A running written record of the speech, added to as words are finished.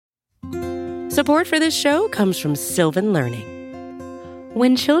Support for this show comes from Sylvan Learning.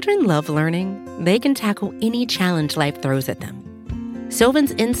 When children love learning, they can tackle any challenge life throws at them.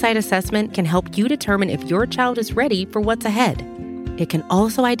 Sylvan's Insight Assessment can help you determine if your child is ready for what's ahead. It can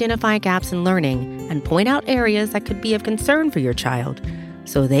also identify gaps in learning and point out areas that could be of concern for your child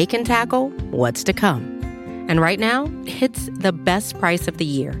so they can tackle what's to come. And right now, it's the best price of the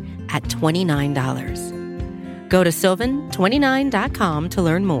year at $29. Go to sylvan29.com to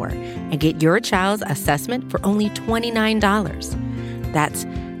learn more and get your child's assessment for only $29. That's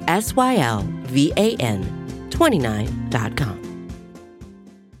SYLVAN 29.com.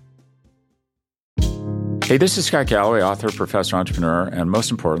 Hey, this is Scott Galloway, author, professor, entrepreneur, and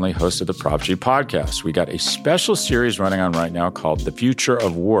most importantly, host of the Prop G podcast. We got a special series running on right now called The Future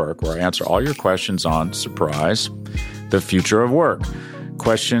of Work, where I answer all your questions on, surprise, the future of work.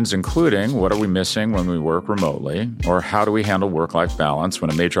 Questions including, what are we missing when we work remotely? Or how do we handle work-life balance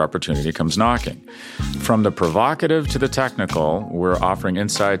when a major opportunity comes knocking? From the provocative to the technical, we're offering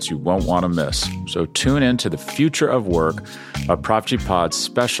insights you won't want to miss. So tune in to The Future of Work, a Prop G Pod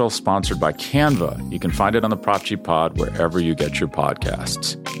special sponsored by Canva. You can find it on the Prop G Pod wherever you get your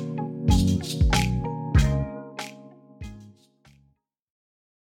podcasts.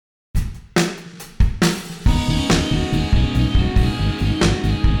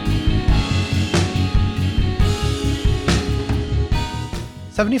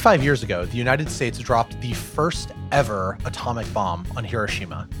 "75 years ago, the United States dropped the first ever atomic bomb on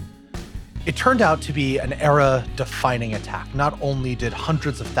Hiroshima. It turned out to be an era-defining attack. Not only did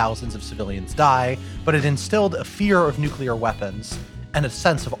hundreds of thousands of civilians die, but it instilled a fear of nuclear weapons and a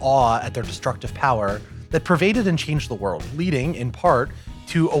sense of awe at their destructive power that pervaded and changed the world, leading, in part,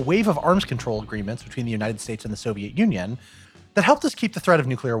 to a wave of arms control agreements between the United States and the Soviet Union that helped us keep the threat of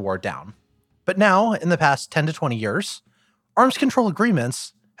nuclear war down. But now, in the past 10 to 20 years, arms control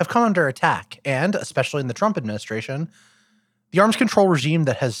agreements have come under attack, and, especially in the Trump administration, the arms control regime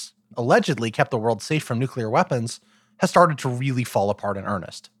that has allegedly kept the world safe from nuclear weapons has started to really fall apart in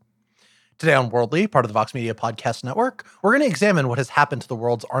earnest. Today on Worldly, part of the Vox Media Podcast Network, we're going to examine what has happened to the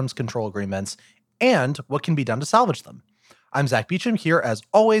world's arms control agreements and what can be done to salvage them. I'm Zach Beecham, here as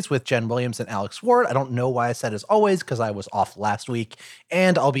always with Jen Williams and Alex Ward. I don't know why I said as always, because I was off last week,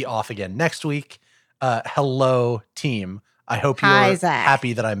 and I'll be off again next week. Hello, team. I hope you're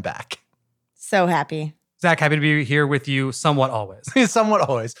happy that I'm back. So happy. Zach, happy to be here with you somewhat always. Somewhat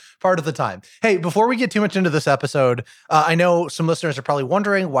always, part of the time. Hey, before we get too much into this episode, I know some listeners are probably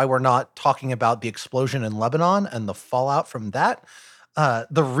wondering why we're not talking about the explosion in Lebanon and the fallout from that.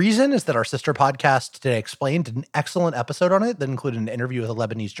 The reason is that our sister podcast, Today Explained, did an excellent episode on it that included an interview with a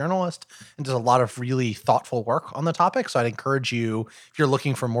Lebanese journalist and does a lot of really thoughtful work on the topic. So I'd encourage you, if you're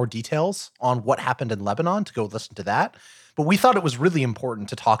looking for more details on what happened in Lebanon, to go listen to that. But we thought it was really important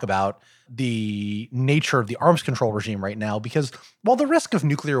to talk about the nature of the arms control regime right now, because while the risk of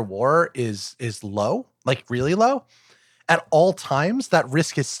nuclear war is low, like really low, at all times, that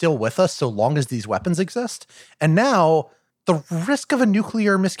risk is still with us so long as these weapons exist. And now the risk of a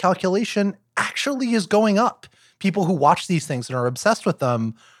nuclear miscalculation actually is going up. People who watch these things and are obsessed with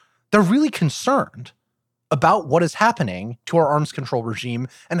them, they're really concerned about what is happening to our arms control regime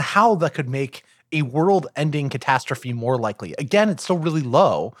and how that could make a world-ending catastrophe more likely. Again, it's still really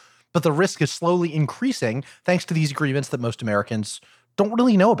low, but the risk is slowly increasing thanks to these agreements that most Americans don't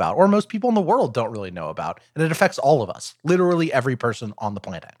really know about, or most people in the world don't really know about. And it affects all of us, literally every person on the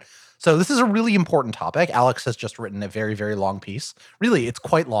planet. So this is a really important topic. Alex has just written a very, very long piece. Really, it's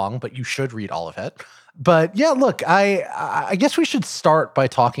quite long, but you should read all of it. But yeah, look, I guess we should start by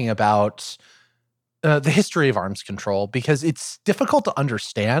talking about the history of arms control, because it's difficult to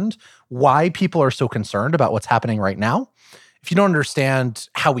understand why people are so concerned about what's happening right now if you don't understand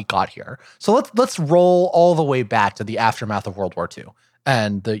how we got here. So let's roll all the way back to the aftermath of World War II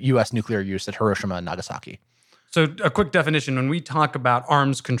and the U.S. nuclear use at Hiroshima and Nagasaki. So a quick definition, when we talk about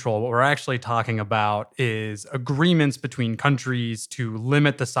arms control, what we're actually talking about is agreements between countries to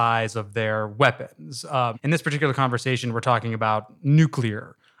limit the size of their weapons. In this particular conversation, we're talking about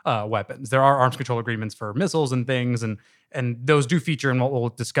nuclear weapons. There are arms control agreements for missiles and things, and those do feature in what we'll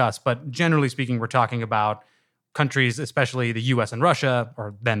discuss. But generally speaking, we're talking about countries, especially the US and Russia,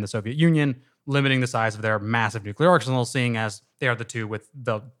 or then the Soviet Union, limiting the size of their massive nuclear arsenals, seeing as they are the two with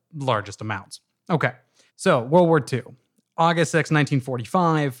the largest amounts. Okay, so World War II. August 6,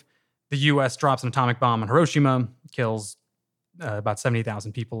 1945, the US drops an atomic bomb on Hiroshima, kills about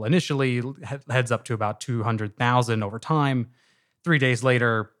 70,000 people initially, heads up to about 200,000 over time. 3 days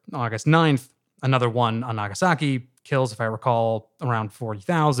later, August 9th, another one on Nagasaki, kills, if I recall, around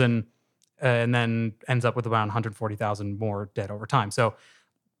 40,000, and then ends up with around 140,000 more dead over time. So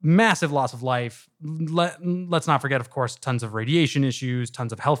massive loss of life. Let's not forget, of course, tons of radiation issues,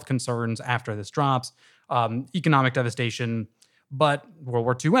 tons of health concerns after this drops, economic devastation. But World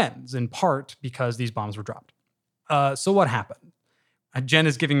War II ends in part because these bombs were dropped. So what happened? Jen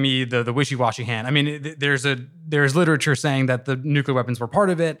is giving me the wishy-washy hand. I mean, there's literature saying that the nuclear weapons were part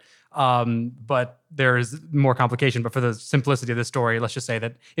of it, but there's more complication. But for the simplicity of the story, let's just say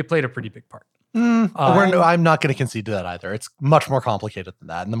that it played a pretty big part. I'm not going to concede to that either. It's much more complicated than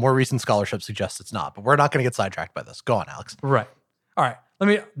that. And the more recent scholarship suggests it's not. But we're not going to get sidetracked by this. Go on, Alex. Right. All right.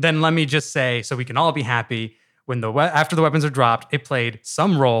 Let me just say, so we can all be happy, after the weapons are dropped, it played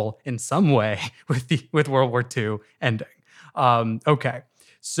some role in some way with World War II ending. Okay.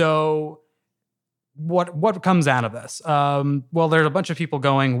 So what comes out of this? Well, there's a bunch of people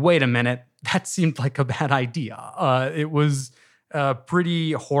going, wait a minute, that seemed like a bad idea. It was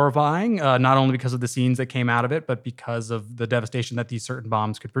pretty horrifying, not only because of the scenes that came out of it, but because of the devastation that these certain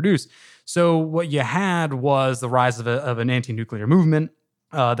bombs could produce. So what you had was the rise of an anti-nuclear movement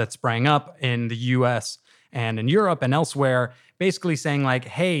that sprang up in the US and in Europe and elsewhere, basically saying like,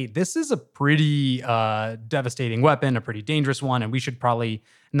 hey, this is a pretty devastating weapon, a pretty dangerous one, and we should probably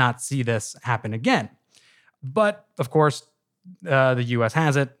not see this happen again. But of course, the US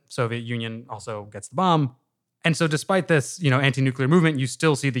has it. Soviet Union also gets the bomb. And so despite this, anti-nuclear movement, you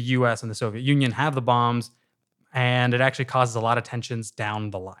still see the US and the Soviet Union have the bombs, and it actually causes a lot of tensions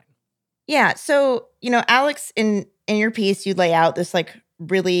down the line. Yeah. So, Alex, in your piece, you lay out this like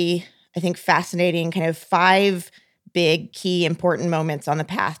really, I think, fascinating kind of 5 big key important moments on the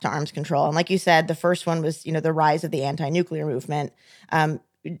path to arms control. And like you said, the first one was, the rise of the anti-nuclear movement,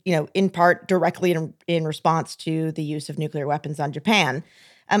 in part directly in response to the use of nuclear weapons on Japan.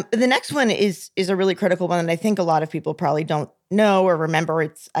 The next one is a really critical one, and I think a lot of people probably don't know or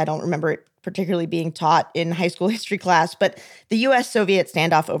remember. I don't remember it particularly being taught in high school history class, but the U.S.-Soviet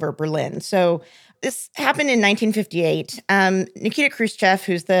standoff over Berlin. So this happened in 1958. Nikita Khrushchev,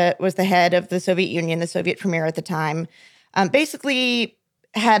 who was the head of the Soviet Union, the Soviet premier at the time, basically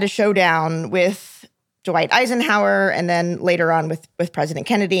had a showdown with Dwight Eisenhower and then later on with President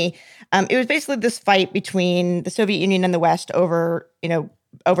Kennedy. It was basically this fight between the Soviet Union and the West over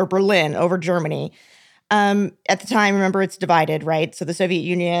Berlin, over Germany. At the time, remember, it's divided, right? So the Soviet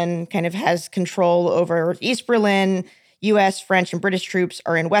Union kind of has control over East Berlin. U.S., French, and British troops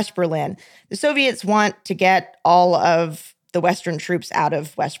are in West Berlin. The Soviets want to get all of the Western troops out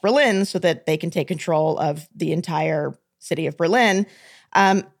of West Berlin so that they can take control of the entire city of Berlin.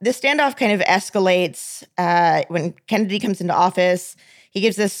 This standoff kind of escalates when Kennedy comes into office. He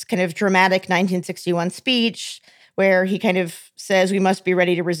gives this kind of dramatic 1961 speech where he kind of says we must be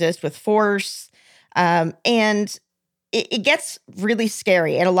ready to resist with force. And it gets really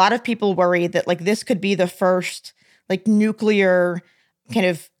scary. And a lot of people worry that like this could be the first like nuclear kind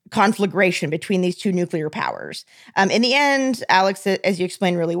of conflagration between these two nuclear powers. In the end, Alex, as you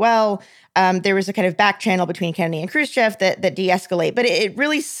explained really well, there was a kind of back channel between Kennedy and Khrushchev that de-escalate. But it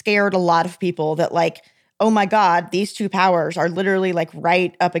really scared a lot of people that like, oh my God, these two powers are literally like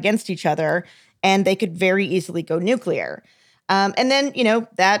right up against each other and they could very easily go nuclear. And then,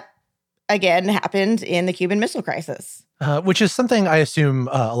 that again happened in the Cuban Missile Crisis. Which is something I assume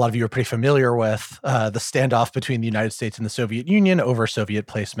a lot of you are pretty familiar with, the standoff between the United States and the Soviet Union over Soviet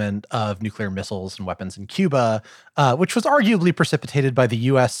placement of nuclear missiles and weapons in Cuba, which was arguably precipitated by the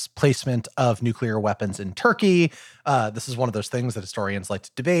U.S. placement of nuclear weapons in Turkey. This is one of those things that historians like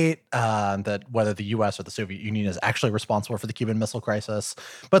to debate, that whether the U.S. or the Soviet Union is actually responsible for the Cuban Missile Crisis.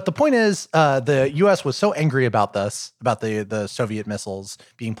 But the point is, the U.S. was so angry about this, about the Soviet missiles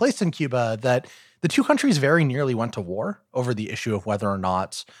being placed in Cuba, that the two countries very nearly went to war over the issue of whether or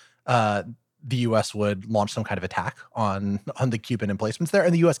not the U.S. would launch some kind of attack on the Cuban emplacements there.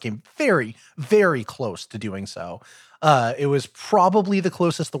 And the U.S. came very, very close to doing so. It was probably the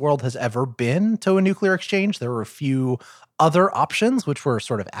closest the world has ever been to a nuclear exchange. There were a few other options, which were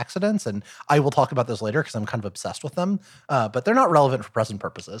sort of accidents. And I will talk about those later because I'm kind of obsessed with them. But they're not relevant for present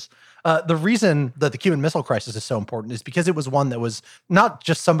purposes. The reason that the Cuban Missile Crisis is so important is because it was one that was not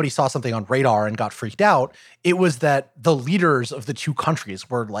just somebody saw something on radar and got freaked out. It was that the leaders of the two countries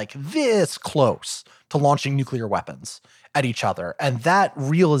were like this close to launching nuclear weapons at each other. And that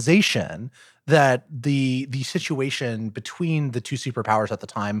realization that the situation between the two superpowers at the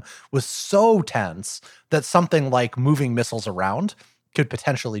time was so tense that something like moving missiles around could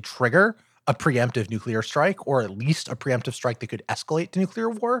potentially trigger a preemptive nuclear strike, or at least a preemptive strike that could escalate to nuclear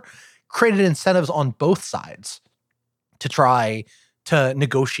war, created incentives on both sides to try to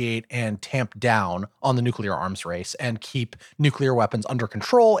negotiate and tamp down on the nuclear arms race and keep nuclear weapons under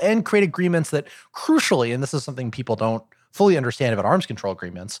control and create agreements that crucially, and this is something people don't fully understand about arms control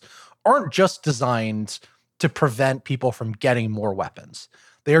agreements aren't just designed to prevent people from getting more weapons.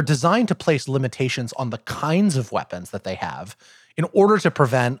 They are designed to place limitations on the kinds of weapons that they have in order to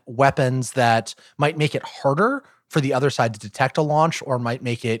prevent weapons that might make it harder for the other side to detect a launch or might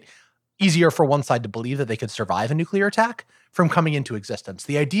make it easier for one side to believe that they could survive a nuclear attack from coming into existence.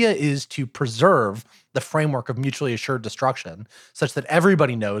 The idea is to preserve the framework of mutually assured destruction such that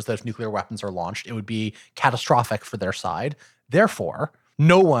everybody knows that if nuclear weapons are launched, it would be catastrophic for their side. Therefore,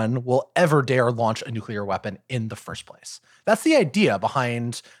 no one will ever dare launch a nuclear weapon in the first place. That's the idea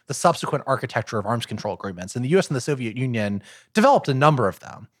behind the subsequent architecture of arms control agreements. And the US and the Soviet Union developed a number of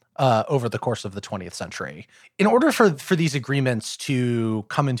them over the course of the 20th century. In order for these agreements to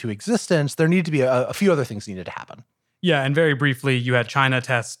come into existence, there needed to be a few other things needed to happen. Yeah, and very briefly, you had China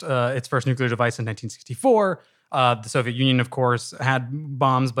test its first nuclear device in 1964. The Soviet Union, of course, had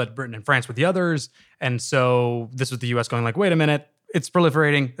bombs, but Britain and France were the others. And so this was the US going like, wait a minute, it's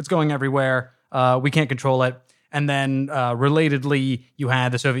proliferating, it's going everywhere, we can't control it. And then relatedly, you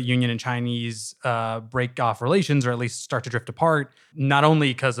had the Soviet Union and Chinese break off relations, or at least start to drift apart, not only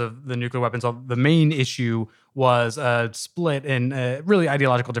because of the nuclear weapons. The main issue was a split in really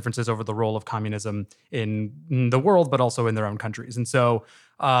ideological differences over the role of communism in the world, but also in their own countries. And so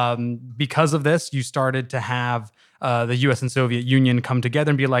because of this, you started to have the US and Soviet Union come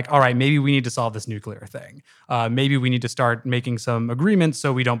together and be like, all right, maybe we need to solve this nuclear thing. Maybe we need to start making some agreements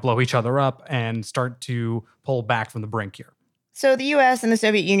so we don't blow each other up and start to pull back from the brink here. So the US and the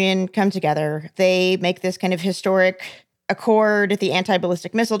Soviet Union come together. They make this kind of historic accord, the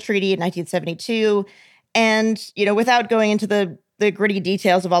Anti-Ballistic Missile Treaty in 1972. And, without going into the gritty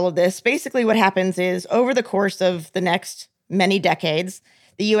details of all of this, basically what happens is over the course of the next many decades,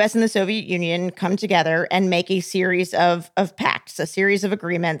 the US and the Soviet Union come together and make a series of pacts, a series of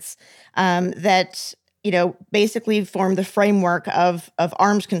agreements that, basically form the framework of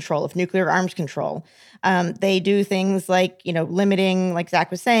arms control, of nuclear arms control. They do things like, limiting, like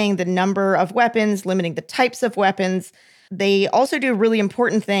Zach was saying, the number of weapons, limiting the types of weapons. They also do really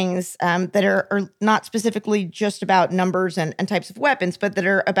important things that are not specifically just about numbers and types of weapons, but that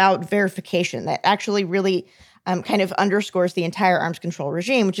are about verification, that actually really kind of underscores the entire arms control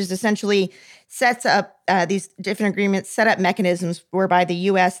regime, which is essentially sets up these different agreements, set up mechanisms whereby the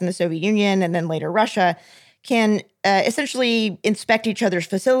US and the Soviet Union, and then later Russia, can essentially inspect each other's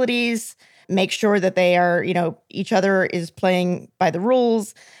facilities, make sure that they are, each other is playing by the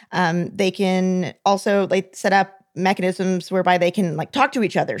rules. They can also set up mechanisms whereby they can talk to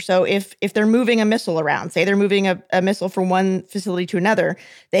each other. So if they're moving a missile around, say they're moving a missile from one facility to another,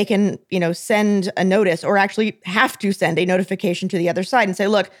 they can, send a notice, or actually have to send a notification to the other side and say,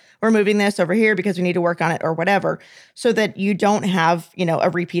 look, we're moving this over here because we need to work on it or whatever, so that you don't have, a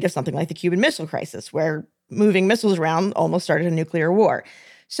repeat of something like the Cuban Missile Crisis, where moving missiles around almost started a nuclear war.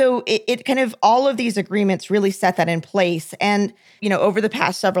 So it kind of, all of these agreements really set that in place. And, over the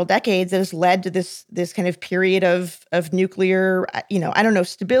past several decades, it has led to this kind of period of nuclear,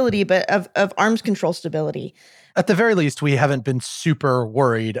 stability, but of arms control stability. At the very least, we haven't been super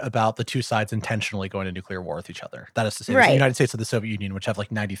worried about the two sides intentionally going to nuclear war with each other. That is to say, the United States and the Soviet Union, which have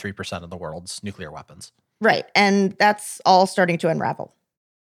 93% of the world's nuclear weapons. Right. And that's all starting to unravel.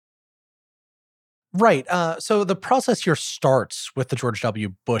 Right. So the process here starts with the George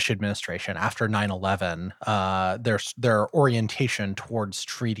W. Bush administration after 9/11. Their orientation towards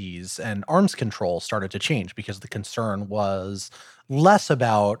treaties and arms control started to change because the concern was less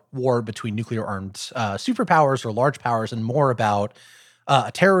about war between nuclear-armed superpowers or large powers and more about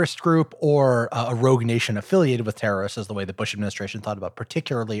a terrorist group or a rogue nation affiliated with terrorists, as the way the Bush administration thought about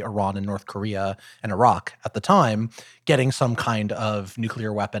particularly Iran and North Korea and Iraq at the time, getting some kind of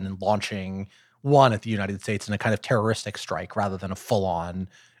nuclear weapon and launching one at the United States in a kind of terroristic strike rather than a full-on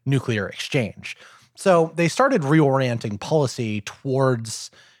nuclear exchange. So they started reorienting policy towards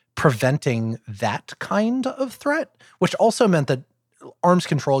preventing that kind of threat, which also meant that arms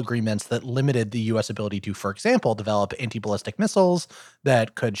control agreements that limited the U.S. ability to, for example, develop anti-ballistic missiles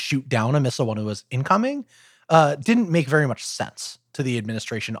that could shoot down a missile when it was incoming didn't make very much sense to the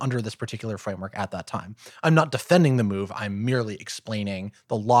administration under this particular framework at that time. I'm not defending the move. I'm merely explaining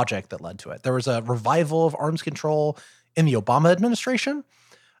the logic that led to it. There was a revival of arms control in the Obama administration,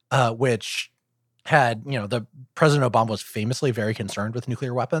 which had, the President Obama was famously very concerned with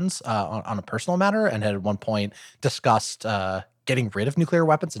nuclear weapons on a personal matter and had at one point discussed getting rid of nuclear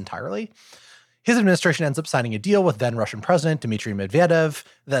weapons entirely. His administration ends up signing a deal with then Russian President Dmitry Medvedev.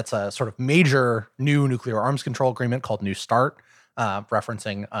 That's a sort of major new nuclear arms control agreement called New START,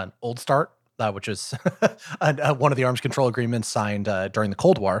 referencing an Old START, which is one of the arms control agreements signed during the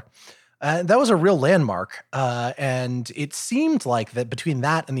Cold War. That was a real landmark. And it seemed like that between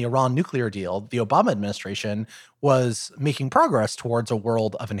that and the Iran nuclear deal, the Obama administration was making progress towards a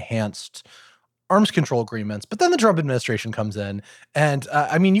world of enhanced arms control agreements. But then the Trump administration comes in, and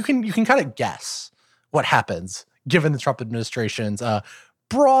I mean, you can kind of guess what happens given the Trump administration's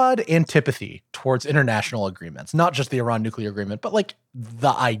broad antipathy towards international agreements, not just the Iran nuclear agreement, but like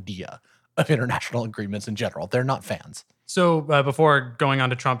the idea of international agreements in general. They're not fans. So before going on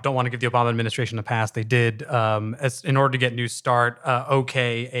to Trump, don't want to give the Obama administration a pass. They did, in order to get New START,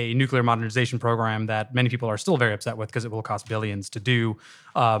 a nuclear modernization program that many people are still very upset with because it will cost billions to do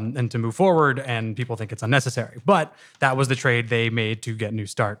and to move forward, and people think it's unnecessary. But that was the trade they made to get New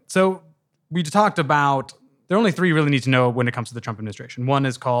START. So we talked about, there are only three you really need to know when it comes to the Trump administration. One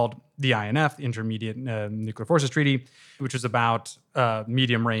is called the INF, the Intermediate Nuclear Forces Treaty, which is about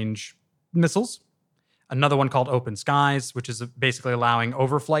medium-range missiles. Another one called Open Skies, which is basically allowing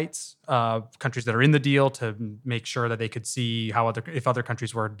overflights, countries that are in the deal, to make sure that they could see if other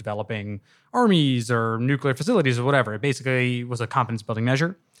countries were developing armies or nuclear facilities or whatever. It basically was a confidence building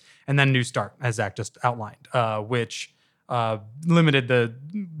measure. And then New START, as Zach just outlined, which limited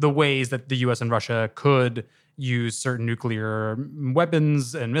the ways that the U.S. and Russia could use certain nuclear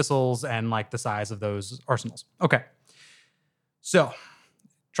weapons and missiles and like the size of those arsenals. Okay. So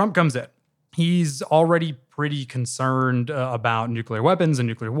Trump comes in. He's already pretty concerned about nuclear weapons and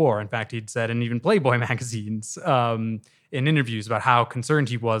nuclear war. In fact, he'd said in even Playboy magazines in interviews about how concerned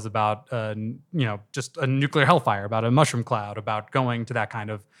he was about, just a nuclear hellfire, about a mushroom cloud, about going to that kind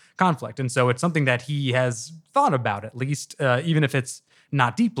of conflict. And so it's something that he has thought about, at least, even if it's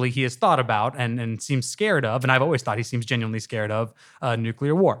not deeply, he has thought about and seems scared of. And I've always thought he seems genuinely scared of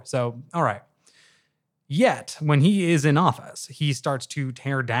nuclear war. So, all right. Yet, when he is in office, he starts to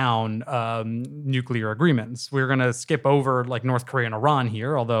tear down nuclear agreements. We're going to skip over like North Korea and Iran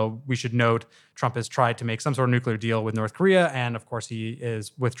here, although we should note Trump has tried to make some sort of nuclear deal with North Korea, and of course he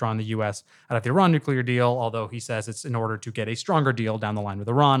is withdrawing the U.S. out of the Iran nuclear deal, although he says it's in order to get a stronger deal down the line with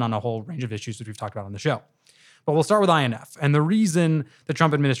Iran on a whole range of issues that we've talked about on the show. But we'll start with INF. And the reason the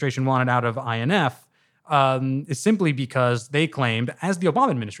Trump administration wanted out of INF is simply because they claimed, as the Obama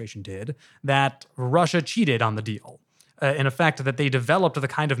administration did, that Russia cheated on the deal. In effect, that they developed the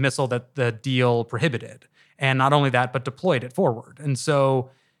kind of missile that the deal prohibited. And not only that, but deployed it forward. And so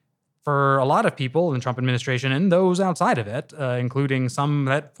for a lot of people in the Trump administration and those outside of it, including some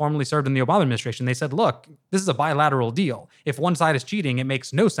that formerly served in the Obama administration, they said, look, this is a bilateral deal. If one side is cheating, it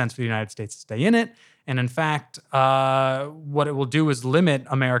makes no sense for the United States to stay in it. And in fact, what it will do is limit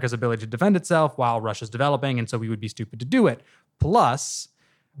America's ability to defend itself while Russia's developing, and so we would be stupid to do it. Plus,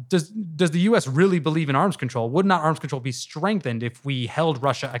 does the U.S. really believe in arms control? Would not arms control be strengthened if we held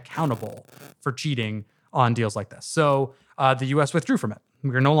Russia accountable for cheating on deals like this? So the U.S. withdrew from it.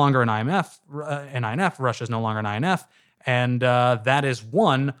 We're no longer an INF. Russia is no longer an INF. And that is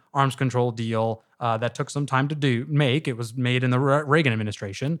one arms control deal that took some time to make. It was made in the Reagan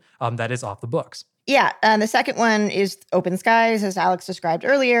administration. That is off the books. Yeah. The second one is Open Skies, as Alex described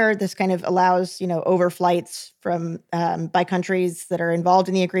earlier. This kind of allows, overflights from by countries that are involved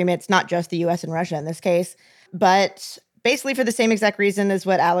in the agreement. It's not just the U.S. and Russia in this case, but basically for the same exact reason as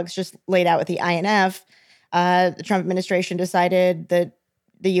what Alex just laid out with the INF. The Trump administration decided that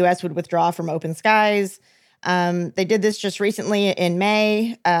the U.S. would withdraw from Open Skies. They did this just recently in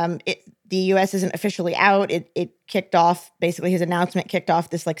May. The U.S. isn't officially out. It kicked off, basically his announcement kicked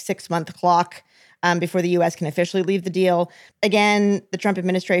off this 6-month clock before the U.S. can officially leave the deal. Again, the Trump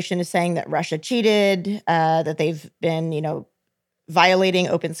administration is saying that Russia cheated, that they've been, violating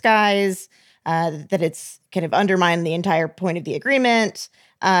Open Skies, that it's kind of undermined the entire point of the agreement.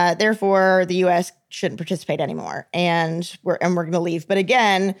 Therefore, the U.S. shouldn't participate anymore, and we're going to leave. But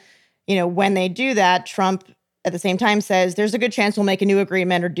again, when they do that, Trump at the same time says there's a good chance we'll make a new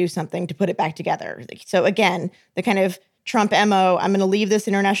agreement or do something to put it back together. So again, the kind of Trump MO, I'm going to leave this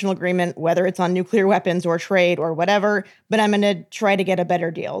international agreement, whether it's on nuclear weapons or trade or whatever, but I'm going to try to get a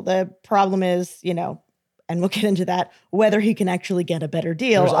better deal. The problem is, and we'll get into that, whether he can actually get a better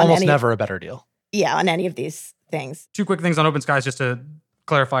deal. There's almost never a better deal. Yeah, on any of these things. Two quick things on Open Skies, just to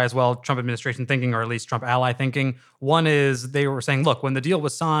clarify as well, Trump administration thinking, or at least Trump ally thinking. One is they were saying, look, when the deal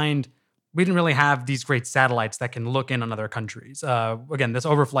was signed, we didn't really have these great satellites that can look in on other countries. Again, this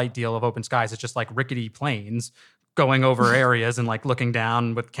overflight deal of Open Skies is just like rickety planes going over areas and looking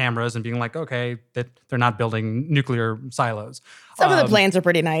down with cameras and being like, okay, that they're not building nuclear silos. Some of the planes are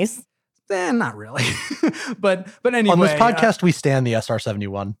pretty nice. Not really. but anyway. On this podcast, we stand the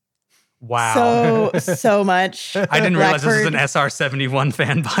SR-71. Wow. So much. I didn't realize this is an SR-71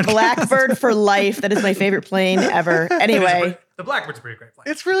 fan podcast. Blackbird for life. That is my favorite plane ever. Anyway. The Blackbird's a pretty great plane.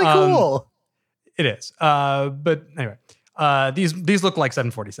 It's really cool. It is. But anyway, these look like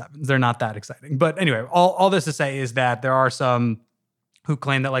 747s. They're not that exciting. But anyway, all this to say is that there are some who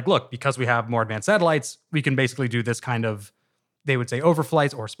claim that, like, look, because we have more advanced satellites, we can basically do this kind of, they would say,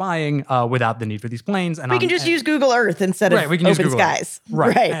 overflights or spying without the need for these planes. And we can just use Google Earth instead of we can use open Google skies. Earth.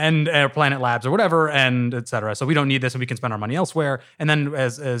 Right. And Planet Labs or whatever, and et cetera. So we don't need this, and we can spend our money elsewhere. And then,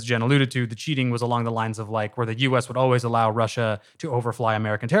 as Jen alluded to, the cheating was along the lines of, like, where the U.S. would always allow Russia to overfly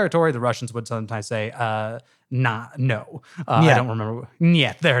American territory. The Russians would sometimes say, no. I don't remember.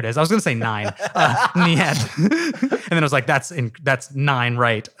 Niet. There it is. I was going to say 9. Niet. And then I was like, that's 9,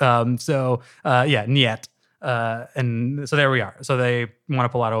 right? Niet. And so there we are. So they want to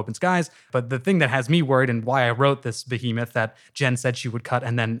pull out open skies. But the thing that has me worried, and why I wrote this behemoth that Jen said she would cut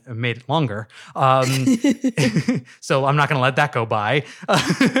and then made it longer, so I'm not going to let that go by,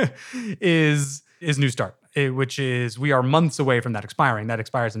 is New START, which is, we are months away from that expiring. That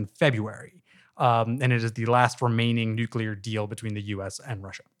expires in February. And it is the last remaining nuclear deal between the U.S. and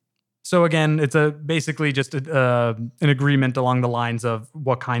Russia. So again, it's basically just an agreement along the lines of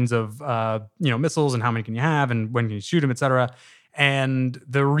what kinds of missiles and how many can you have and when can you shoot them, et cetera. And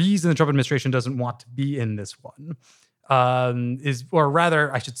the reason the Trump administration doesn't want to be in this one is, or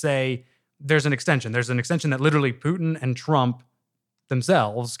rather, I should say, there's an extension. There's an extension that literally Putin and Trump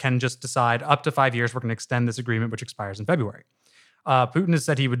themselves can just decide up to 5 years, we're going to extend this agreement, which expires in February. Putin has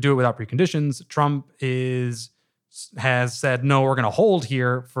said he would do it without preconditions. Trump has said, no, we're going to hold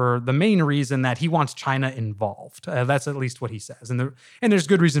here for the main reason that he wants China involved. That's at least what he says. And there's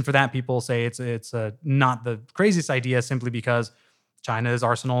good reason for that. People say it's not the craziest idea, simply because China's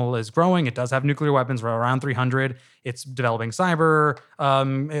arsenal is growing. It does have nuclear weapons. We're around 300. It's developing cyber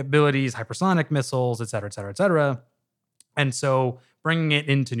abilities, hypersonic missiles, et cetera, et cetera, et cetera. And so bringing it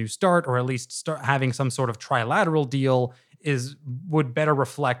into New START, or at least start having some sort of trilateral deal, would better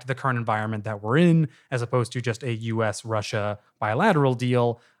reflect the current environment that we're in, as opposed to just a U.S.-Russia bilateral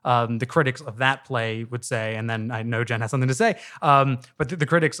deal. The critics of that play would say, and then I know Jen has something to say, but the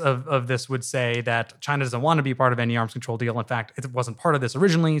critics of this would say that China doesn't want to be part of any arms control deal. In fact, it wasn't part of this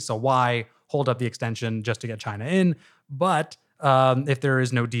originally, so why hold up the extension just to get China in? But if there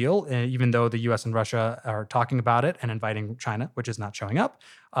is no deal, even though the U.S. and Russia are talking about it and inviting China, which is not showing up,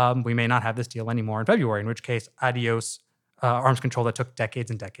 we may not have this deal anymore in February, in which case, adios, arms control that took decades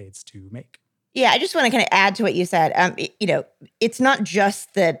and decades to make. Yeah, I just want to kind of add to what you said. It's not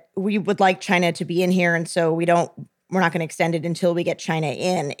just that we would like China to be in here, and so we're not going to extend it until we get China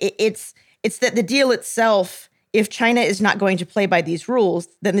in. It's that the deal itself, if China is not going to play by these rules,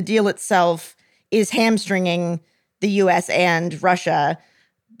 then the deal itself is hamstringing the U.S. and Russia.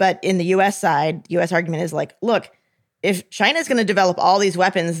 But in the U.S. side, the U.S. argument is like, look, if China is going to develop all these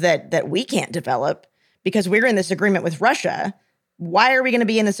weapons that we can't develop because we're in this agreement with Russia, why are we going to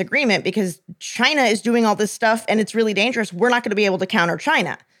be in this agreement? Because China is doing all this stuff and it's really dangerous. We're not going to be able to counter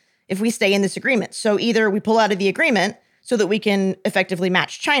China if we stay in this agreement. So either we pull out of the agreement so that we can effectively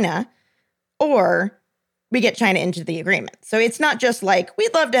match China, or we get China into the agreement. So it's not just like,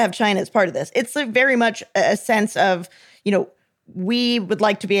 we'd love to have China as part of this. It's very much a sense of, we would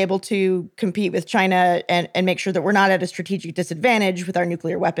like to be able to compete with China and make sure that we're not at a strategic disadvantage with our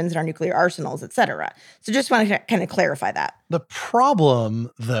nuclear weapons and our nuclear arsenals, et cetera. So just want to kind of clarify that. The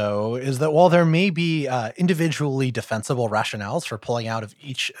problem, though, is that while there may be individually defensible rationales for pulling out of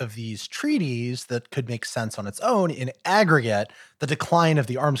each of these treaties that could make sense on its own, in aggregate, the decline of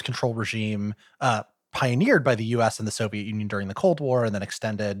the arms control regime pioneered by the U.S. and the Soviet Union during the Cold War and then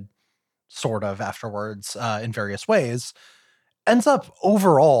extended sort of afterwards in various ways, ends up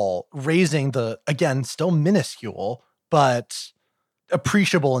overall raising the, again, still minuscule, but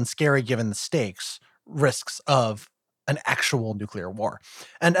appreciable and scary given the stakes, risks of an actual nuclear war.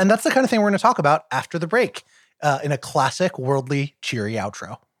 And that's the kind of thing we're going to talk about after the break in a classic worldly cheery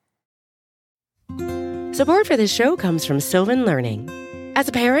outro. Support for this show comes from Sylvan Learning. As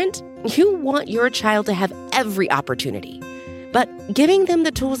a parent, you want your child to have every opportunity, but giving them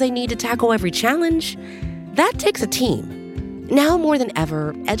the tools they need to tackle every challenge, that takes a team. Now more than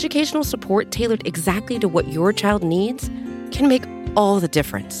ever, educational support tailored exactly to what your child needs can make all the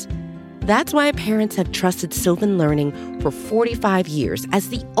difference. That's why parents have trusted Sylvan Learning for 45 years as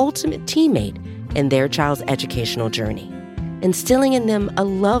the ultimate teammate in their child's educational journey, instilling in them a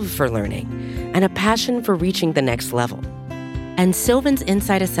love for learning and a passion for reaching the next level. And Sylvan's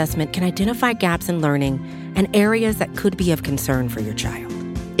Insight Assessment can identify gaps in learning and areas that could be of concern for your child.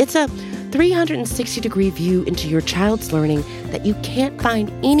 It's a 360-degree view into your child's learning that you can't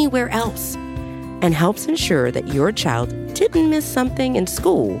find anywhere else, and helps ensure that your child didn't miss something in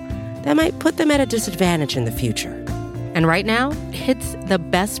school that might put them at a disadvantage in the future. And And right now, it's the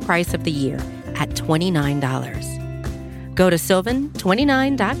best price of the year at $29. Go to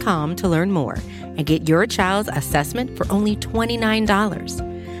sylvan29.com to learn more and get your child's assessment for only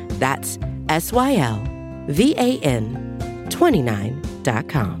 $29. That's SYLVAN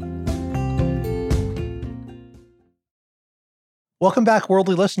 29.com. Welcome back,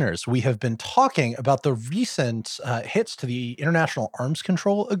 worldly listeners. We have been talking about the recent hits to the International Arms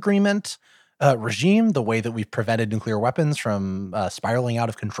Control Agreement regime, the way that we've prevented nuclear weapons from spiraling out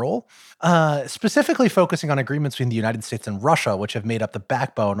of control, specifically focusing on agreements between the United States and Russia, which have made up the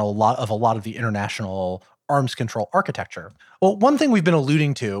backbone of a lot of the international arms control architecture. Well, one thing we've been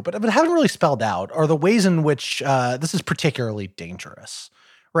alluding to, but haven't really spelled out, are the ways in which this is particularly dangerous,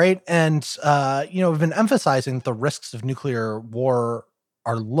 right? And, we've been emphasizing that the risks of nuclear war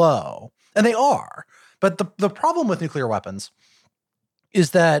are low, and they are. But the problem with nuclear weapons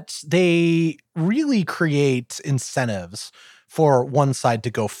is that they really create incentives for one side to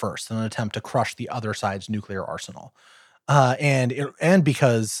go first in an attempt to crush the other side's nuclear arsenal. And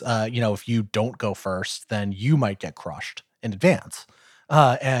because, if you don't go first, then you might get crushed in advance.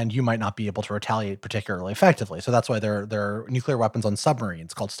 And you might not be able to retaliate particularly effectively. So that's why there are nuclear weapons on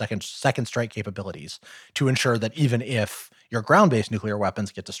submarines called second strike capabilities, to ensure that even if your ground-based nuclear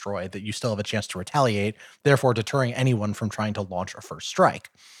weapons get destroyed, that you still have a chance to retaliate, therefore deterring anyone from trying to launch a first strike.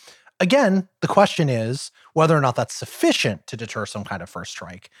 Again, the question is whether or not that's sufficient to deter some kind of first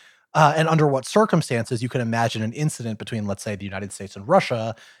strike. And under what circumstances you can imagine an incident between, let's say, the United States and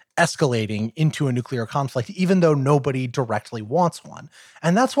Russia escalating into a nuclear conflict, even though nobody directly wants one.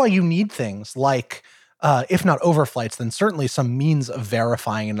 And that's why you need things like, if not overflights, then certainly some means of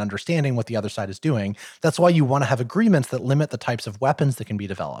verifying and understanding what the other side is doing. That's why you want to have agreements that limit the types of weapons that can be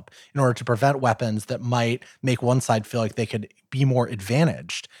developed in order to prevent weapons that might make one side feel like they could be more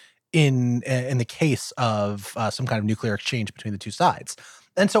advantaged in the case of some kind of nuclear exchange between the two sides.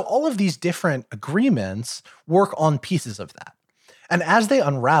 And so all of these different agreements work on pieces of that. And as they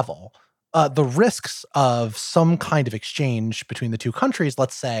unravel, the risks of some kind of exchange between the two countries,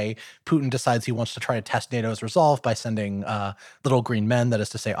 let's say Putin decides he wants to try to test NATO's resolve by sending little green men, that is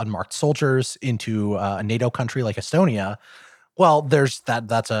to say unmarked soldiers, into a NATO country like Estonia. Well,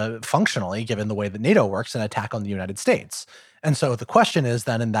 that's a functionally, given the way that NATO works, an attack on the United States. And so the question is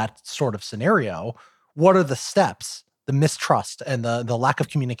then, in that sort of scenario, what are the steps, the mistrust and the lack of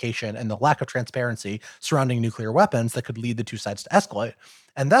communication and the lack of transparency surrounding nuclear weapons that could lead the two sides to escalate?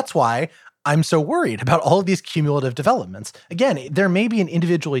 And that's why I'm so worried about all of these cumulative developments. Again, there may be an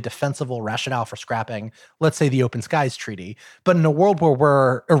individually defensible rationale for scrapping, let's say, the Open Skies Treaty, but in a world where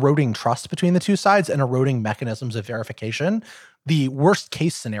we're eroding trust between the two sides and eroding mechanisms of verification, the worst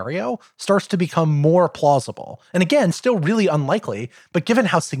case scenario starts to become more plausible. And again, still really unlikely, but given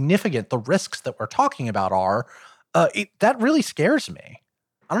how significant the risks that we're talking about are, that really scares me.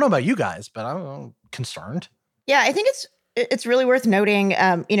 I don't know about you guys, but I'm concerned. Yeah, I think it's really worth noting,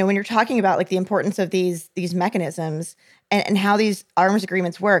 when you're talking about like the importance of these mechanisms and how these arms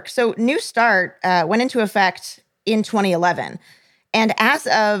agreements work. So New START went into effect in 2011, and as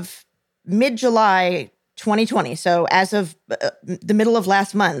of mid-July 2020, so as of the middle of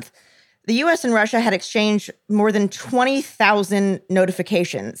last month, the U.S. and Russia had exchanged more than 20,000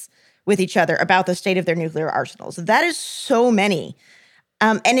 notifications with each other about the state of their nuclear arsenals. That is so many.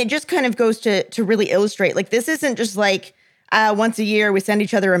 And it just kind of goes to really illustrate, like, this isn't just like once a year we send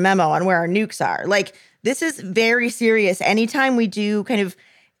each other a memo on where our nukes are. Like, this is very serious. Anytime we do kind of,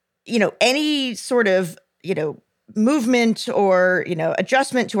 any sort of, movement or,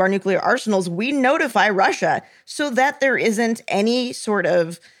 adjustment to our nuclear arsenals, we notify Russia so that there isn't any sort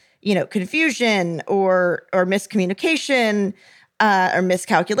of, confusion or miscommunication or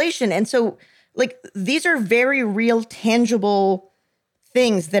miscalculation. And so, like, these are very real, tangible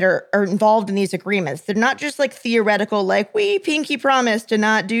things that are involved in these agreements. They're not just like theoretical, like, we pinky promise to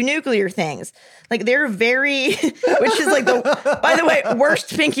not do nuclear things. Like, they're very, which is like by the way,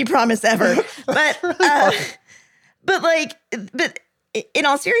 worst pinky promise ever. But in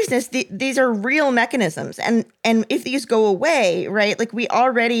all seriousness, these are real mechanisms. And if these go away, right, like, we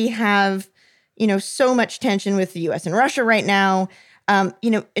already have, so much tension with the US and Russia right now, and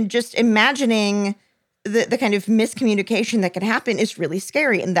just imagining the kind of miscommunication that can happen is really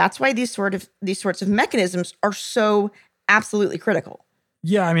scary. And that's why these sorts of mechanisms are so absolutely critical.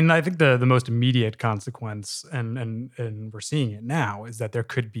 Yeah, I mean, I think the most immediate consequence, and we're seeing it now, is that there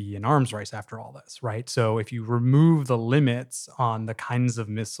could be an arms race after all this, right? So if you remove the limits on the kinds of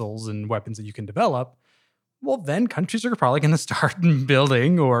missiles and weapons that you can develop, well, then countries are probably going to start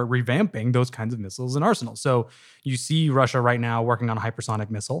building or revamping those kinds of missiles and arsenals. So you see Russia right now working on a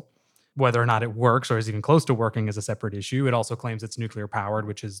hypersonic missile. Whether or not it works or is even close to working is a separate issue. It also claims it's nuclear powered,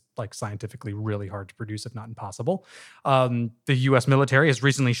 which is like scientifically really hard to produce, if not impossible. The U.S. military has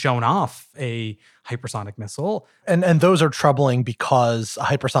recently shown off a hypersonic missile. And those are troubling because a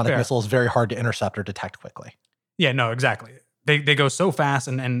hypersonic Fair. missile is very hard to intercept or detect quickly. Yeah, no, exactly. They go so fast,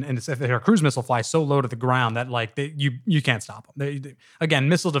 and if their cruise missile flies so low to the ground that like you can't stop them. Again,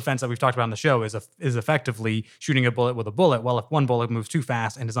 missile defense that we've talked about on the show is effectively shooting a bullet with a bullet. Well, if one bullet moves too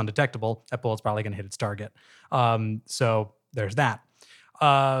fast and is undetectable, that bullet's probably going to hit its target. So there's that.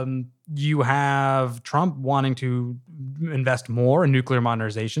 You have Trump wanting to invest more in nuclear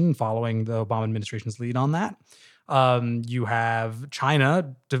modernization, following the Obama administration's lead on that. You have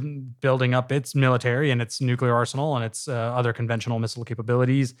China building up its military and its nuclear arsenal and its other conventional missile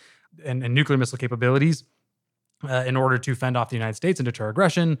capabilities and nuclear missile capabilities in order to fend off the United States and deter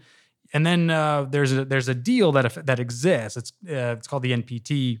aggression. And then there's a deal that exists. It's called the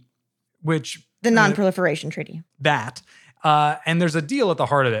NPT, which The Non-Proliferation Treaty. And there's a deal at the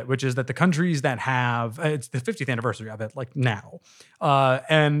heart of it, which is that the countries that have it's the 50th anniversary of it, like now,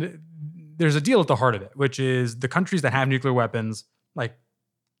 and there's a deal at the heart of it, which is the countries that have nuclear weapons like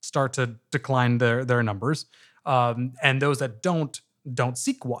start to decline their numbers, and those that don't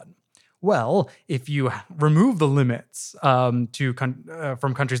seek one. Well, if you remove the limits from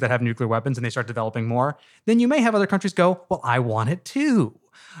countries that have nuclear weapons and they start developing more, then you may have other countries go, well, I want it too.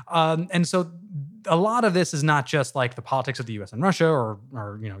 And so a lot of this is not just like the politics of the U.S. and Russia or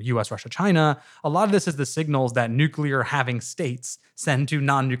U.S., Russia, China. A lot of this is the signals that nuclear having states send to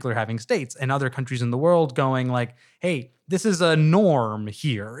non-nuclear having states and other countries in the world going like, hey, this is a norm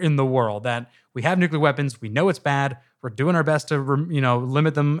here in the world that we have nuclear weapons. We know it's bad. We're doing our best to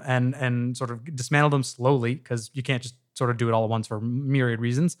limit them and sort of dismantle them slowly because you can't just sort of do it all at once for myriad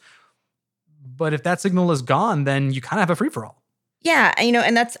reasons. But if that signal is gone, then you kind of have a free-for-all. Yeah,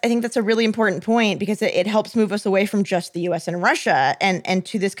 and I think that's a really important point because it helps move us away from just the U.S. and Russia and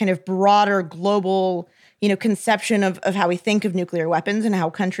to this kind of broader global, conception of how we think of nuclear weapons and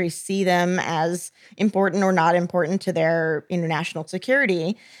how countries see them as important or not important to their national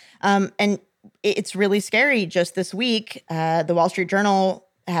security. And it's really scary. Just this week, the Wall Street Journal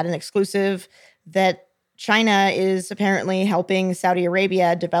had an exclusive that China is apparently helping Saudi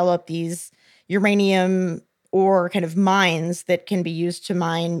Arabia develop these uranium or kind of mines that can be used to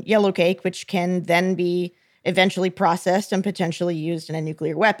mine yellowcake, which can then be eventually processed and potentially used in a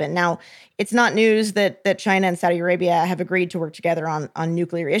nuclear weapon. Now, it's not news that China and Saudi Arabia have agreed to work together on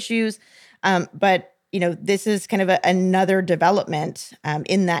nuclear issues, but this is kind of another development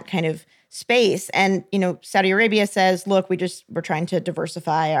in that kind of space. And Saudi Arabia says, look, we're trying to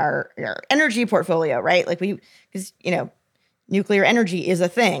diversify our energy portfolio, right? Like because nuclear energy is a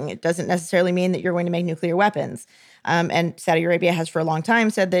thing. It doesn't necessarily mean that you're going to make nuclear weapons. And Saudi Arabia has for a long time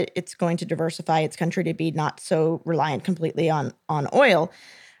said that it's going to diversify its country to be not so reliant completely on oil.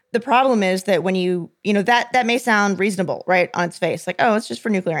 The problem is that when that may sound reasonable, right, on its face, like, oh, it's just for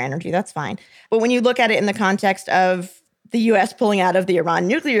nuclear energy, that's fine. But when you look at it in the context of the U.S. pulling out of the Iran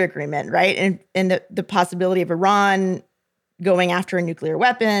nuclear agreement, right, and the possibility of Iran going after a nuclear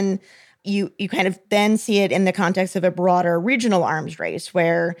weapon, you kind of then see it in the context of a broader regional arms race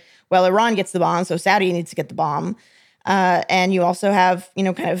where, well, Iran gets the bomb, so Saudi needs to get the bomb. And you also have,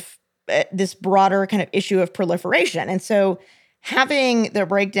 kind of this broader kind of issue of proliferation. And so having the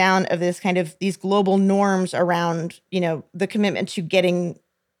breakdown of this kind of these global norms around, the commitment to getting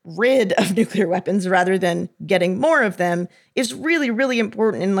rid of nuclear weapons rather than getting more of them is really, really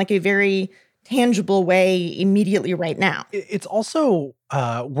important in like a very tangible way immediately right now. It's also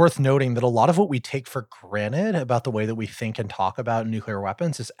worth noting that a lot of what we take for granted about the way that we think and talk about nuclear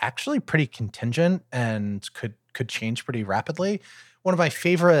weapons is actually pretty contingent and could change pretty rapidly. One of my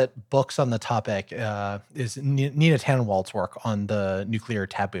favorite books on the topic is Nina Tannenwald's work on the nuclear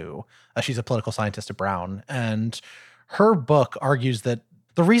taboo. She's a political scientist at Brown, and her book argues that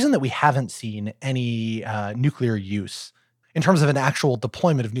the reason that we haven't seen any nuclear use in terms of an actual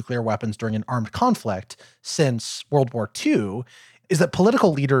deployment of nuclear weapons during an armed conflict since World War II is that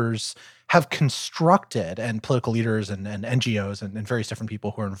political leaders have constructed, and political leaders and NGOs and various different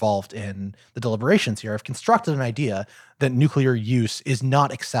people who are involved in the deliberations here have constructed an idea that nuclear use is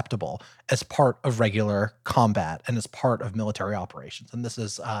not acceptable as part of regular combat and as part of military operations. And this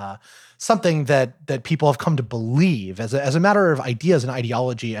is something that people have come to believe as a matter of ideas and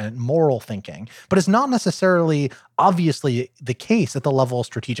ideology and moral thinking, but it's not necessarily obviously the case at the level of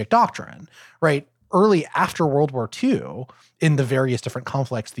strategic doctrine, right? Early after World War II, in the various different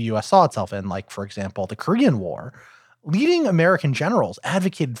conflicts the U.S. saw itself in, like, for example, the Korean War, leading American generals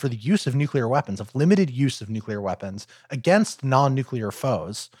advocated for the use of nuclear weapons, of limited use of nuclear weapons against non-nuclear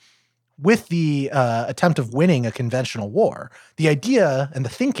foes, with the attempt of winning a conventional war. The idea and the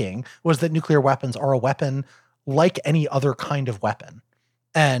thinking was that nuclear weapons are a weapon like any other kind of weapon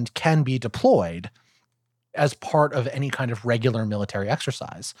and can be deployed as part of any kind of regular military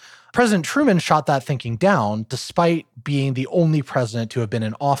exercise. President Truman shot that thinking down, despite being the only president to have been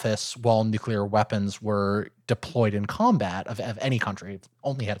in office while nuclear weapons were deployed in combat of any country,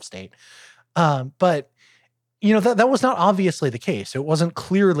 only head of state. But that was not obviously the case. It wasn't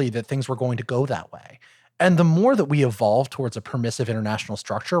clearly that things were going to go that way. And the more that we evolve towards a permissive international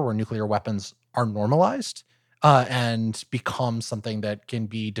structure where nuclear weapons are normalized and become something that can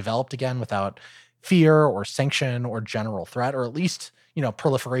be developed again without fear or sanction or general threat, or at least,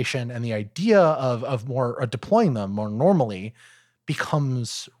 proliferation, and the idea of more deploying them more normally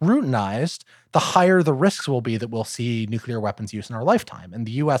becomes routinized, the higher the risks will be that we'll see nuclear weapons use in our lifetime. And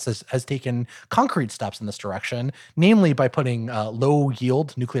the U.S. has taken concrete steps in this direction, namely by putting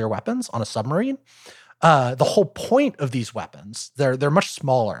low-yield nuclear weapons on a submarine. The whole point of these weapons, they're much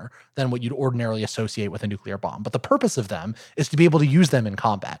smaller than what you'd ordinarily associate with a nuclear bomb. But the purpose of them is to be able to use them in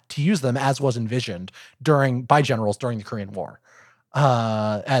combat, to use them as was envisioned by generals during the Korean War,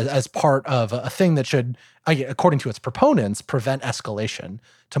 as part of a thing that should, according to its proponents, prevent escalation.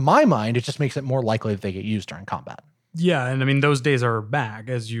 To my mind, it just makes it more likely that they get used during combat. Yeah, and I mean, those days are back,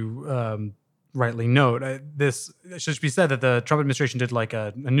 as you rightly note. This should be said that the Trump administration did like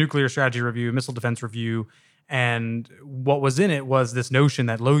a nuclear strategy review, missile defense review, and what was in it was this notion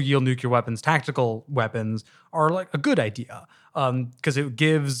that low-yield nuclear weapons, tactical weapons, are like a good idea because it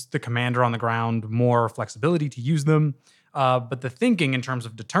gives the commander on the ground more flexibility to use them. But the thinking in terms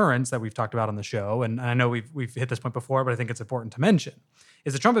of deterrence that we've talked about on the show, and I know we've hit this point before, but I think it's important to mention,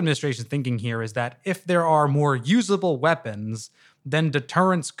 is the Trump administration's thinking here is that if there are more usable weapons, then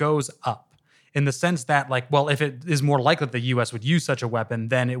deterrence goes up. In the sense that, if it is more likely that the U.S. would use such a weapon,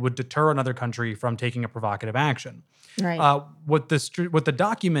 then it would deter another country from taking a provocative action. Right. What the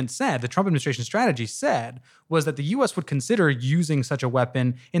document said, the Trump administration strategy said, was that the U.S. would consider using such a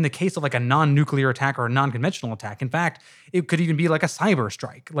weapon in the case of a non-nuclear attack or a non-conventional attack. In fact, it could even be like a cyber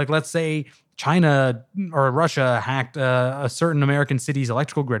strike. Let's say China or Russia hacked a certain American city's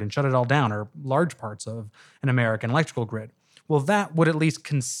electrical grid and shut it all down, or large parts of an American electrical grid. Well, that would at least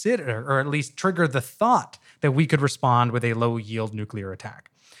consider, or at least trigger the thought that we could respond with a low-yield nuclear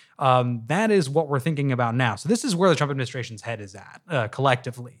attack. That is what we're thinking about now. So this is where the Trump administration's head is at,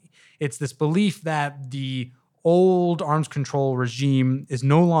 collectively. It's this belief that the old arms control regime is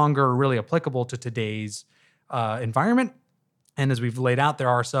no longer really applicable to today's environment. And as we've laid out, there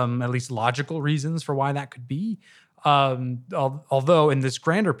are some at least logical reasons for why that could be. Although in this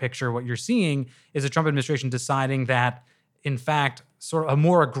grander picture, what you're seeing is the Trump administration deciding that, in fact, sort of a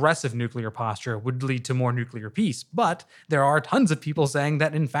more aggressive nuclear posture would lead to more nuclear peace. But there are tons of people saying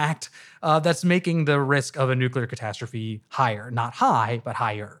that, in fact, that's making the risk of a nuclear catastrophe higher. Not high, but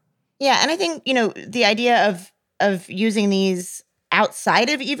higher. Yeah, and I think, the idea of using these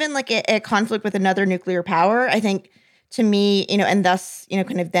outside of even a conflict with another nuclear power, I think, to me, and thus,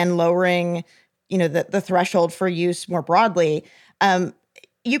 kind of then lowering, the threshold for use more broadly,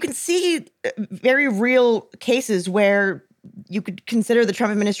 you can see very real cases where you could consider the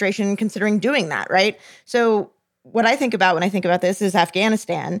Trump administration considering doing that, right? So what I think about when I think about this is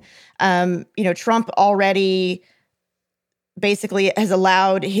Afghanistan. Trump already basically has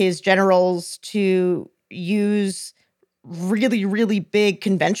allowed his generals to use really, really big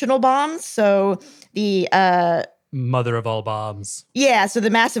conventional bombs. So the mother of all bombs. Yeah, so the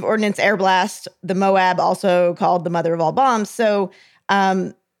massive ordnance air blast, the Moab, also called the mother of all bombs. So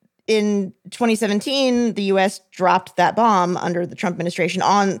in 2017, the U.S. dropped that bomb under the Trump administration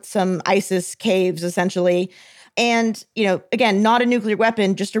on some ISIS caves, essentially. And, again, not a nuclear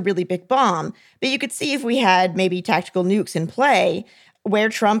weapon, just a really big bomb. But you could see if we had maybe tactical nukes in play where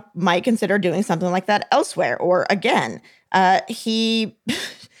Trump might consider doing something like that elsewhere. Or again, he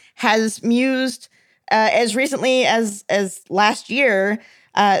has mused as recently as last year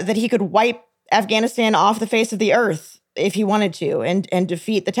that he could wipe Afghanistan off the face of the earth if he wanted to, and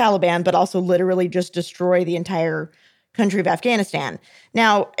defeat the Taliban, but also literally just destroy the entire country of Afghanistan.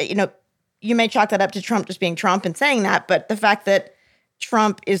 Now, you may chalk that up to Trump just being Trump and saying that, but the fact that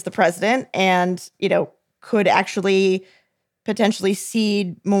Trump is the president and, could actually potentially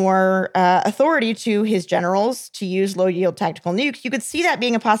cede more authority to his generals to use low-yield tactical nukes, you could see that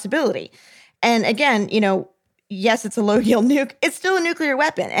being a possibility. And again, yes, it's a low-yield nuke. It's still a nuclear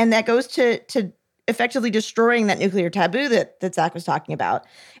weapon, and that goes to effectively destroying that nuclear taboo that Zach was talking about.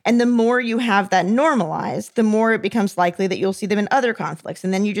 And the more you have that normalized, the more it becomes likely that you'll see them in other conflicts.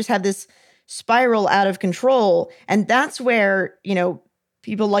 And then you just have this spiral out of control. And that's where,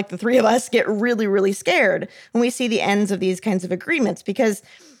 people like the three of us get really, really scared when we see the ends of these kinds of agreements. Because,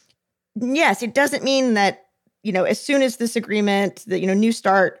 yes, it doesn't mean that, as soon as this agreement, the, New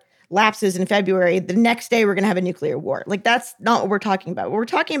START lapses in February, the next day we're going to have a nuclear war. Like, that's not what we're talking about. What we're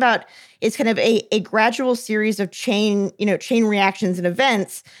talking about is kind of a gradual series of chain reactions and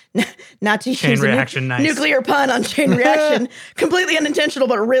events, not to chain use reaction, a nice. nuclear pun on chain reaction, completely unintentional,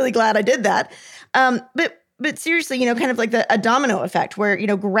 but really glad I did that. But seriously, kind of like a domino effect where,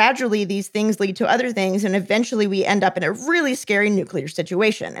 gradually these things lead to other things. And eventually we end up in a really scary nuclear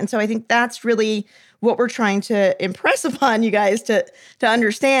situation. And so I think that's really what we're trying to impress upon you guys to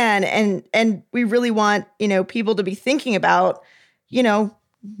understand. And we really want, people to be thinking about,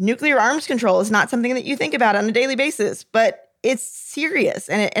 nuclear arms control is not something that you think about on a daily basis, but it's serious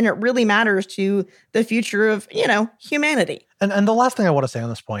and it really matters to the future of, humanity. And the last thing I want to say on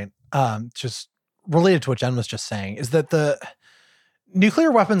this point, just related to what Jen was just saying, is that the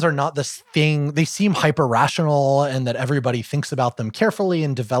nuclear weapons are not this thing. They seem hyper rational and that everybody thinks about them carefully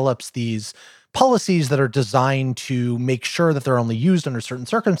and develops these policies that are designed to make sure that they're only used under certain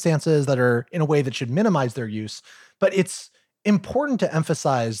circumstances that are in a way that should minimize their use. But it's important to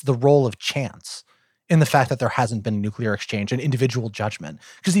emphasize the role of chance in the fact that there hasn't been a nuclear exchange and individual judgment,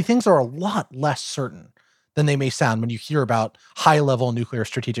 because these things are a lot less certain than they may sound when you hear about high-level nuclear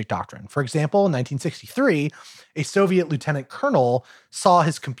strategic doctrine. For example, in 1963, a Soviet lieutenant colonel saw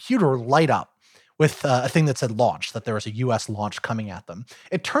his computer light up with a thing that said launch, that there was a U.S. launch coming at them.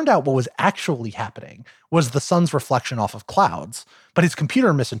 It turned out what was actually happening was the sun's reflection off of clouds, but his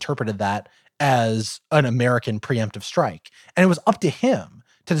computer misinterpreted that as an American preemptive strike. And it was up to him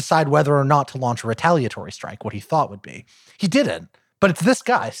to decide whether or not to launch a retaliatory strike, what he thought would be. He didn't. But it's this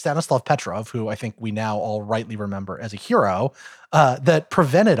guy, Stanislav Petrov, who I think we now all rightly remember as a hero, that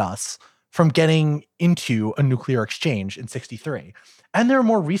prevented us from getting into a nuclear exchange in 1963. And there are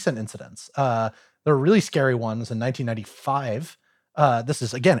more recent incidents. There are really scary ones in 1995. This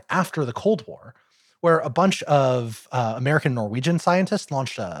is, again, after the Cold War, where a bunch of American Norwegian scientists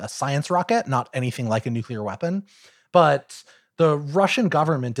launched a science rocket, not anything like a nuclear weapon. But the Russian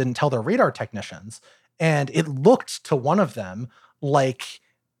government didn't tell their radar technicians, and it looked to one of them like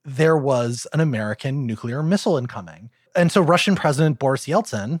there was an American nuclear missile incoming. And so Russian President Boris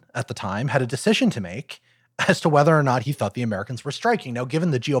Yeltsin at the time had a decision to make as to whether or not he thought the Americans were striking. Now,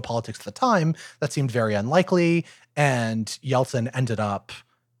 given the geopolitics at the time, that seemed very unlikely, and Yeltsin ended up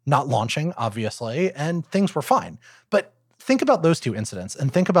not launching, obviously, and things were fine. But think about those two incidents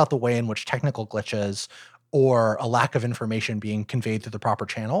and think about the way in which technical glitches or a lack of information being conveyed through the proper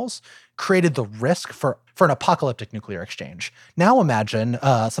channels created the risk for an apocalyptic nuclear exchange. Now imagine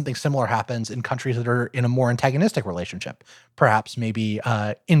something similar happens in countries that are in a more antagonistic relationship, perhaps maybe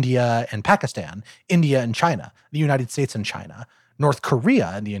India and Pakistan, India and China, the United States and China, North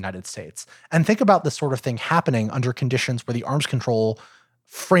Korea and the United States. And think about this sort of thing happening under conditions where the arms control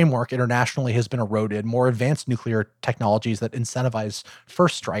framework internationally has been eroded, more advanced nuclear technologies that incentivize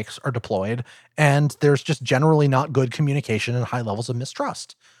first strikes are deployed, and there's just generally not good communication and high levels of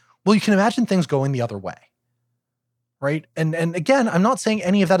mistrust. Well, you can imagine things going the other way, right? And again, I'm not saying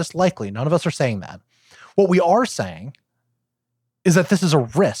any of that is likely. None of us are saying that. What we are saying is that this is a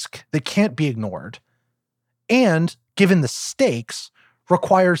risk that can't be ignored, and given the stakes,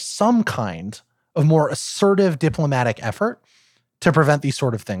 requires some kind of more assertive diplomatic effort to prevent these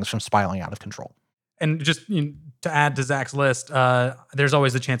sort of things from spiraling out of control. And just to add to Zach's list, there's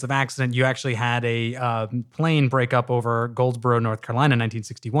always the chance of accident. You actually had a plane break up over Goldsboro, North Carolina in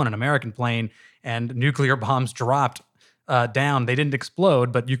 1961, an American plane, and nuclear bombs dropped down. They didn't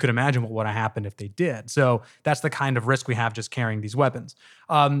explode, but you could imagine what would have happened if they did. So that's the kind of risk we have just carrying these weapons.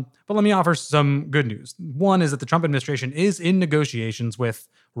 But let me offer some good news. One is that the Trump administration is in negotiations with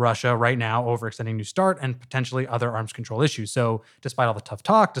Russia right now over extending New START and potentially other arms control issues. So despite all the tough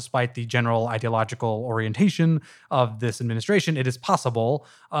talk, despite the general ideological orientation of this administration, it is possible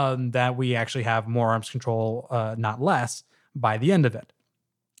that we actually have more arms control, not less, by the end of it.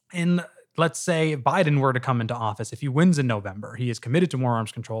 And let's say Biden were to come into office. If he wins in November, he is committed to more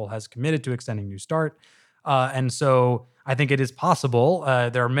arms control, has committed to extending New START. And so I think it is possible.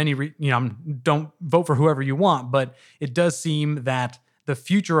 There are many, don't vote for whoever you want, but it does seem that the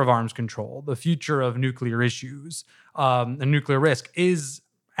future of arms control, the future of nuclear issues, and nuclear risk is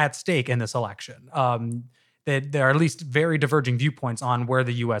at stake in this election. That there are at least very diverging viewpoints on where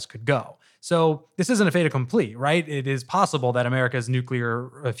the U.S. could go. So this isn't a fait accompli, right? It is possible that America's nuclear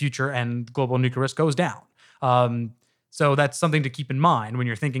future and global nuclear risk goes down. So that's something to keep in mind when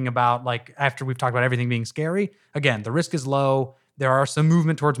you're thinking about, like, after we've talked about everything being scary, again, the risk is low. There are some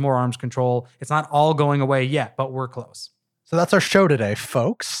movement towards more arms control. It's not all going away yet, but we're close. So that's our show today,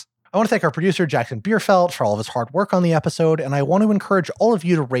 folks. I want to thank our producer, Jackson Bierfeld, for all of his hard work on the episode, and I want to encourage all of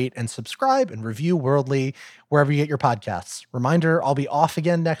you to rate and subscribe and review Worldly wherever you get your podcasts. Reminder, I'll be off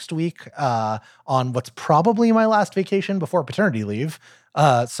again next week on what's probably my last vacation before paternity leave.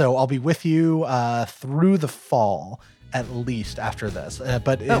 So I'll be with you through the fall, at least after this.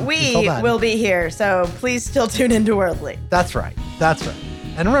 But we will be here, so please still tune into Worldly. That's right. That's right.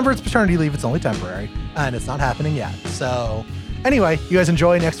 And remember, it's paternity leave. It's only temporary, and it's not happening yet. So anyway, you guys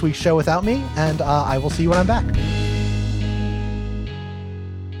enjoy next week's show without me, and I will see you when I'm back.